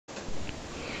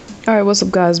Alright, what's up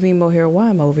guys, Mimo here.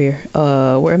 Why am I over here?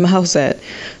 Where my house at?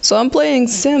 So I'm playing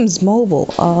Sims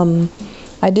Mobile.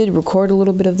 I did record a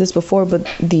little bit of this before, but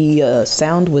the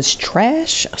sound was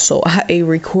trash, so I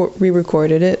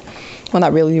re-recorded it. Well,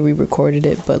 not really re-recorded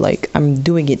it, but like I'm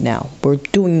doing it now. We're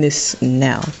doing this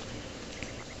now.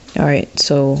 Alright,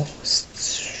 so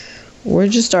we're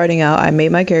just starting out. I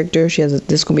made my character. This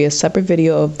is gonna be a separate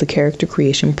video of the character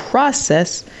creation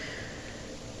process.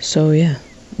 So yeah.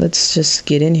 Let's just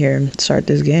get in here and start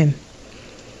this game.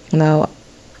 Now,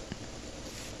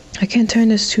 I can't turn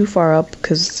this too far up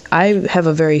because I have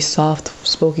a very soft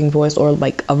spoken voice, or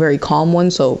like a very calm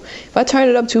one. So if I turn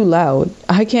it up too loud,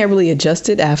 I can't really adjust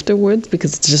it afterwards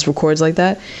because it just records like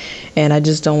that. And I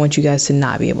just don't want you guys to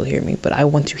not be able to hear me, but I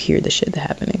want to hear the shit that's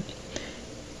happening.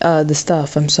 The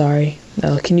stuff, I'm sorry.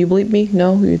 Can you bleep me?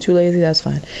 No, you're too lazy? That's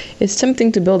fine. It's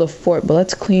tempting to build a fort, but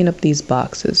let's clean up these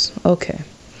boxes. Okay.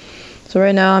 So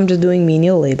right now I'm just doing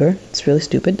menial labor. It's really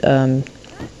stupid.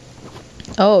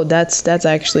 Oh, that's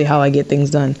actually how I get things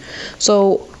done.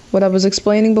 So what I was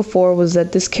explaining before was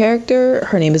that this character,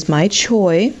 her name is Mai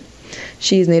Choi.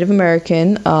 She's Native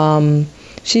American.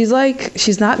 She's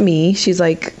not me. She's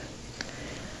like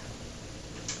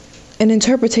an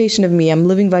interpretation of me. I'm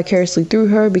living vicariously through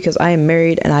her because I am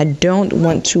married and I don't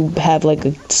want to have like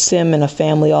a sim and a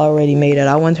family already made it.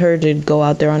 I want her to go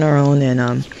out there on her own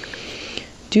and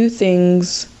do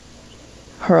things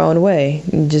her own way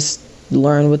and just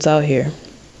learn what's out here,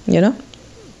 you know?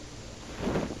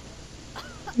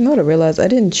 You know what I realized? I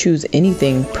didn't choose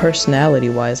anything personality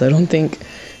wise, I don't think,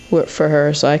 for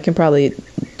her, so I can probably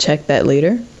check that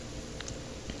later.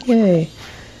 Yay.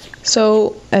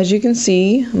 So as you can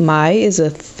see, Mai is a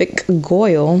thick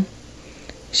goyle.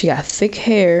 She got thick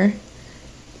hair,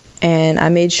 and I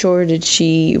made sure that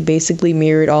she basically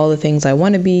mirrored all the things I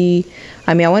want to be.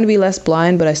 I mean, I want to be less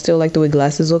blind, but I still like the way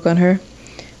glasses look on her.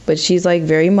 But she's like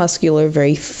very muscular,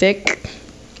 very thick,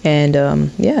 and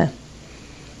yeah,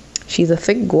 she's a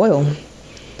thick goyle.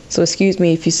 So excuse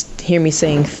me if you hear me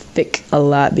saying thick a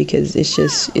lot, because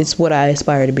it's what I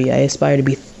aspire to be. I aspire to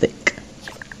be thick.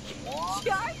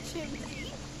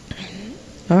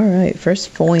 Alright, first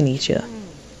Phoenicia.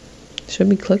 Should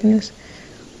be clicking this.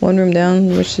 One room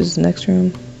down, which is the next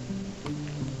room?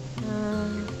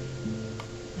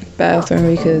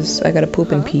 Bathroom, because I gotta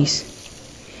poop in peace.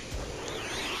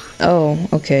 Oh,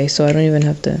 okay, so I don't even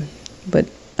have to, but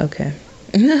okay.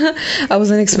 I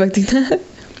wasn't expecting that.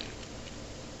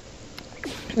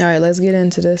 Alright, let's get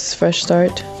into this. Fresh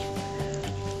start.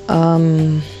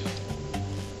 Alright.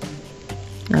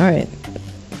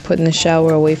 Putting the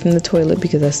shower away from the toilet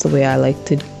because that's the way I like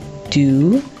to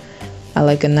do. I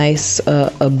like a nice,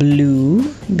 a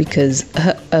blue, because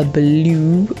a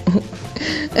blue.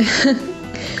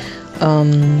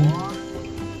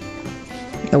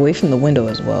 Away from the window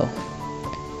as well.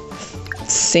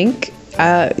 Sink.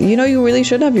 You know, you really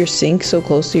shouldn't have your sink so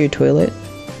close to your toilet,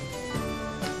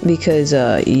 because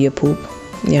you poop,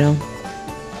 you know.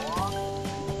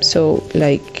 So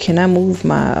like, can I move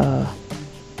my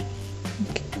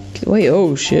wait,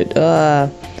 oh shit.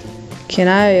 Can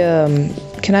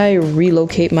I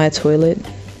relocate my toilet?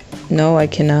 No, I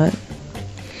cannot.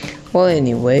 Well,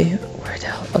 anyway, where the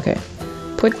hell? Okay.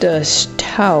 Put the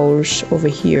towels over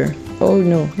here. Oh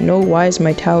no, why is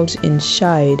my towels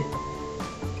inside?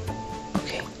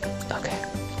 Okay.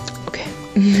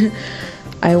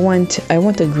 I want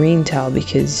a green towel,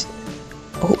 because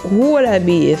who would I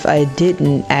be if I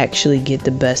didn't actually get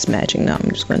the best matching? No,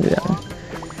 I'm just gonna do that one.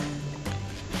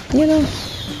 You know,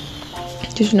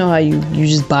 just know how you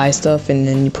just buy stuff and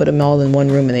then you put them all in one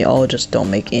room and they all just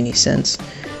don't make any sense.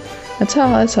 That's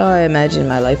how I imagine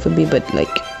my life would be, but like,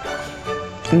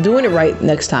 I'm doing it right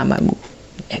next time I move.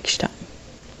 Next time.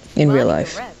 In real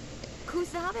life.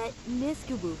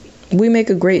 We make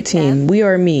a great team. We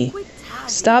are me.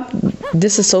 Stop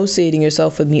disassociating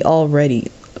yourself with me already.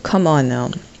 Come on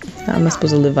now. How am I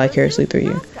supposed to live vicariously through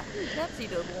you?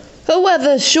 The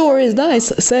weather sure is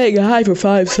nice. Saying hi for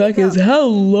 5 seconds.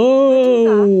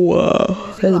 Hello.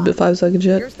 Has it been 5 seconds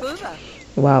yet?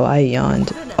 Wow, I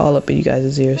yawned all up in you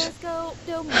guys' ears.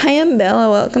 Hi, I'm Bella.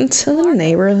 Welcome to the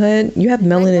neighborhood. You have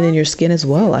melanin in your skin as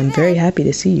well. I'm very happy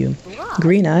to see you.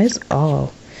 Green eyes? Oh.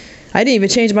 I didn't even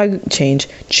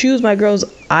choose my girl's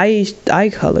eye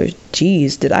color.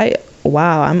 Jeez, did I?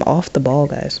 Wow, I'm off the ball,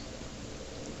 guys.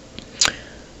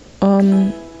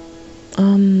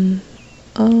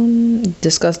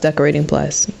 Discuss decorating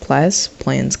plans,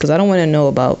 because I don't want to know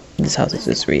about this house's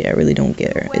history. I really don't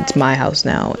care. It's my house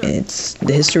now, and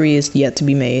the history is yet to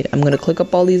be made. I'm gonna click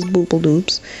up all these boople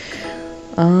doops.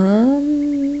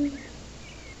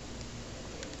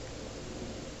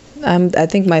 I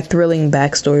think my thrilling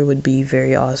backstory would be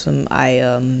very awesome.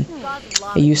 I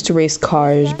used to race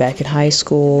cars back in high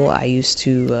school. I used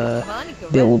to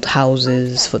build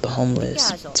houses for the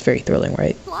homeless. It's very thrilling,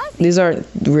 right? These aren't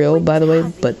real, by the way,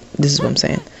 but this is what I'm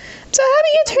saying. So how do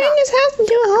you turn this house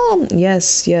into a home?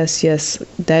 Yes, yes, yes.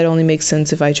 That only makes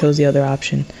sense if I chose the other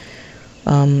option.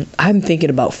 I'm thinking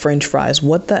about French fries.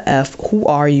 What the F? Who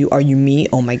are you? Are you me?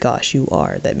 Oh my gosh, you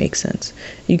are. That makes sense.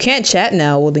 You can't chat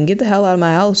now. Well, then get the hell out of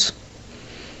my house.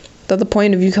 Thought the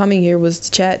point of you coming here was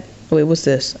to chat. Wait, what's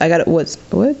this? I got it. What?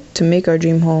 To make our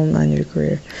dream home on your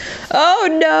career. Oh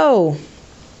no!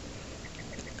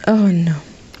 Oh no.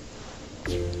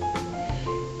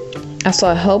 I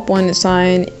saw a help wanted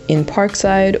sign in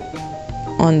Parkside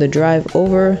on the drive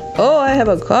over. Oh, I have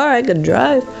a car. I could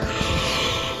drive.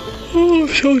 Oh, I'm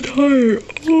so tired.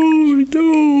 Oh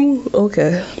no.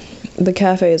 Okay. The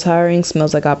cafe is hiring.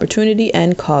 Smells like opportunity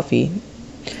and coffee.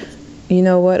 You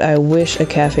know what? I wish a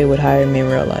cafe would hire me in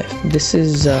real life. This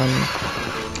is,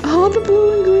 oh, the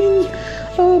blue and green.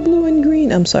 Oh, blue and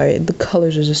green. I'm sorry. The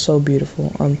colors are just so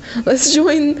beautiful. Let's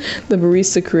join the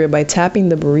barista career by tapping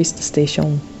the barista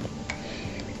station.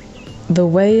 The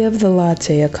way of the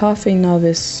latte. A coffee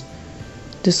novice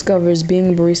discovers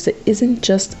being a barista isn't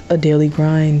just a daily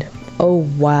grind. Oh,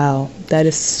 wow. That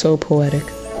is so poetic.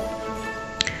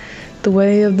 The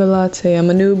way of the latte. I'm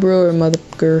a new brewer,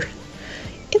 motherfucker.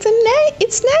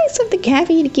 It's nice of the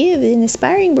cafe to give an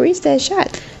aspiring barista a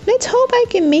shot. Let's hope I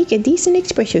can make a decent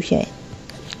espresso shot.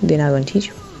 They're not going to teach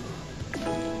you.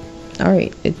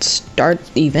 Alright, it's start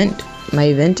the event. My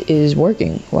event is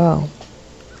working. Wow.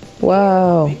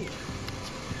 Wow.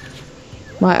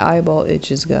 My eyeball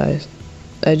itches, guys.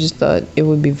 I just thought it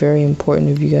would be very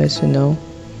important of you guys to know.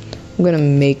 I'm going to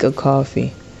make a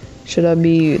coffee. Should I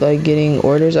be like getting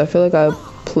orders? I feel like I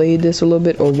played this a little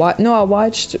bit, or what? No, I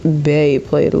watched Bay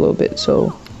play it a little bit.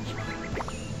 So,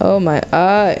 oh my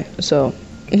eye. So,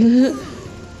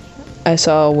 I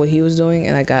saw what he was doing,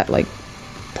 and I got like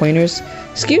pointers.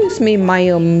 Excuse me,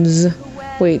 ma'ams.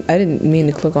 Wait, I didn't mean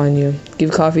to click on you.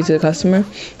 Give coffee to the customer.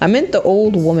 I meant the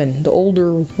old woman, the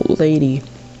older lady.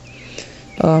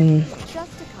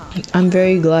 I'm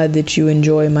very glad that you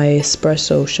enjoy my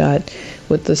espresso shot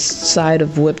with the side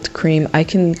of whipped cream. I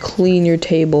can clean your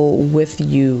table with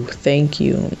you. Thank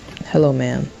you. Hello,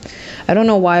 ma'am. I don't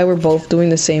know why we're both doing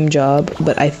the same job,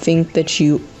 but I think that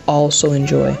you also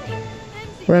enjoy.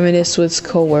 Reminisce with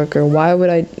coworker. Why would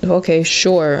I? Okay,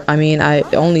 sure. I mean, I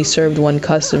only served one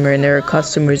customer, and there are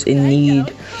customers in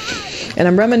need. And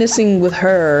I'm reminiscing with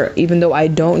her, even though I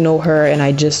don't know her and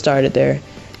I just started there.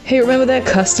 Hey, remember that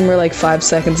customer like 5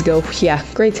 seconds ago? Yeah,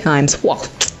 great times. Wow.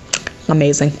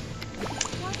 Amazing.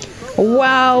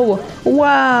 Wow.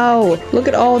 Wow. Look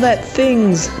at all that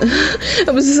things.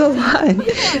 It was so hot.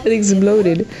 It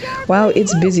exploded. Wow,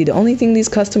 it's busy. The only thing these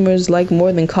customers like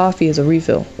more than coffee is a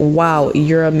refill. Wow,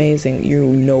 you're amazing. You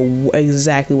know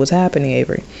exactly what's happening,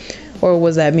 Avery. Or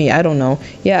was that me? I don't know.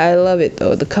 Yeah, I love it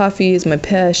though. The coffee is my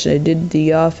passion. I did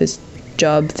the office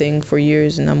job thing for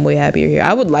years and I'm way happier here.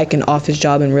 I would like an office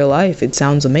job in real life. It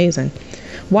sounds amazing.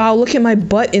 Wow, look at my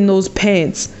butt in those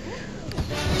pants.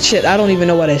 Shit, I don't even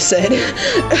know what I said.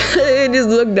 I just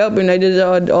looked up and I just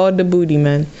saw all the booty,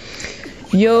 man.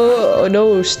 Yo,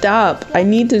 no, stop. I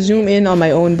need to zoom in on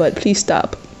my own butt. Please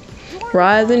stop.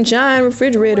 Rise and shine,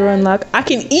 refrigerator unlock. I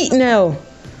can eat now.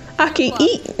 I can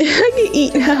eat. I can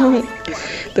eat now.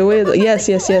 The way, yes.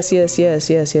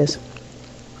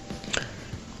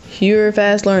 You're a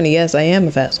fast learner. Yes, I am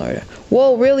a fast learner.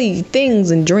 Whoa, really?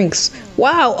 Things and drinks.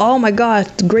 Wow. Oh my God.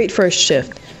 Great first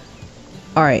shift.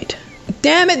 All right.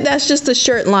 Damn it. That's just a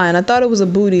shirt line. I thought it was a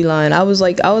booty line. I was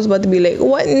about to be like,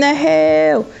 what in the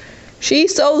hell?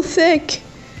 She's so thick.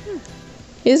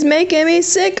 It's making me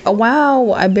sick. Oh,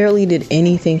 wow. I barely did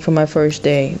anything for my first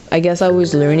day. I guess I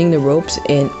was learning the ropes.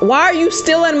 And why are you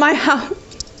still in my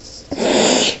house?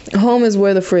 Home is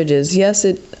where the fridge is. Yes,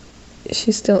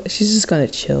 she's just gonna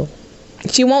chill.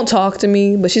 She won't talk to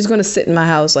me, but she's gonna sit in my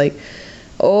house like,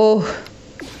 oh,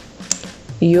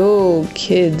 yo,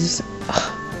 kids,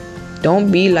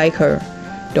 don't be like her.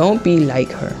 Don't be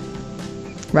like her.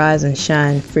 Rise and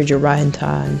shine, refrigerator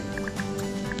time.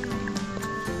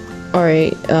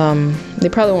 Alright, they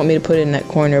probably want me to put it in that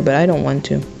corner, but I don't want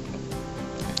to.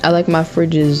 I like my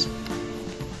fridges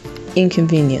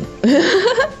inconvenient.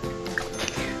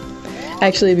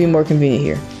 Actually, it'd be more convenient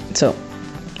here. So,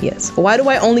 yes. Why do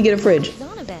I only get a fridge?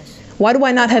 Why do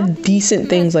I not have decent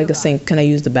things like a sink? Can I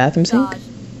use the bathroom sink?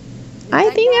 I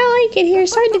think I like it here.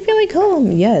 It's starting to feel like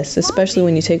home. Yes, especially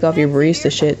when you take off your barista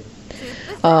shit.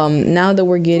 Now that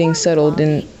we're getting settled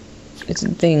in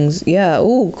things. Yeah,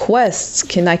 ooh, quests.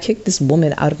 Can I kick this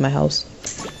woman out of my house?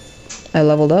 I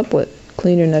leveled up. What?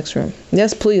 Clean your next room.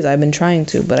 Yes, please. I've been trying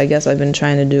to, but I guess I've been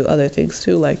trying to do other things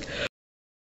too, like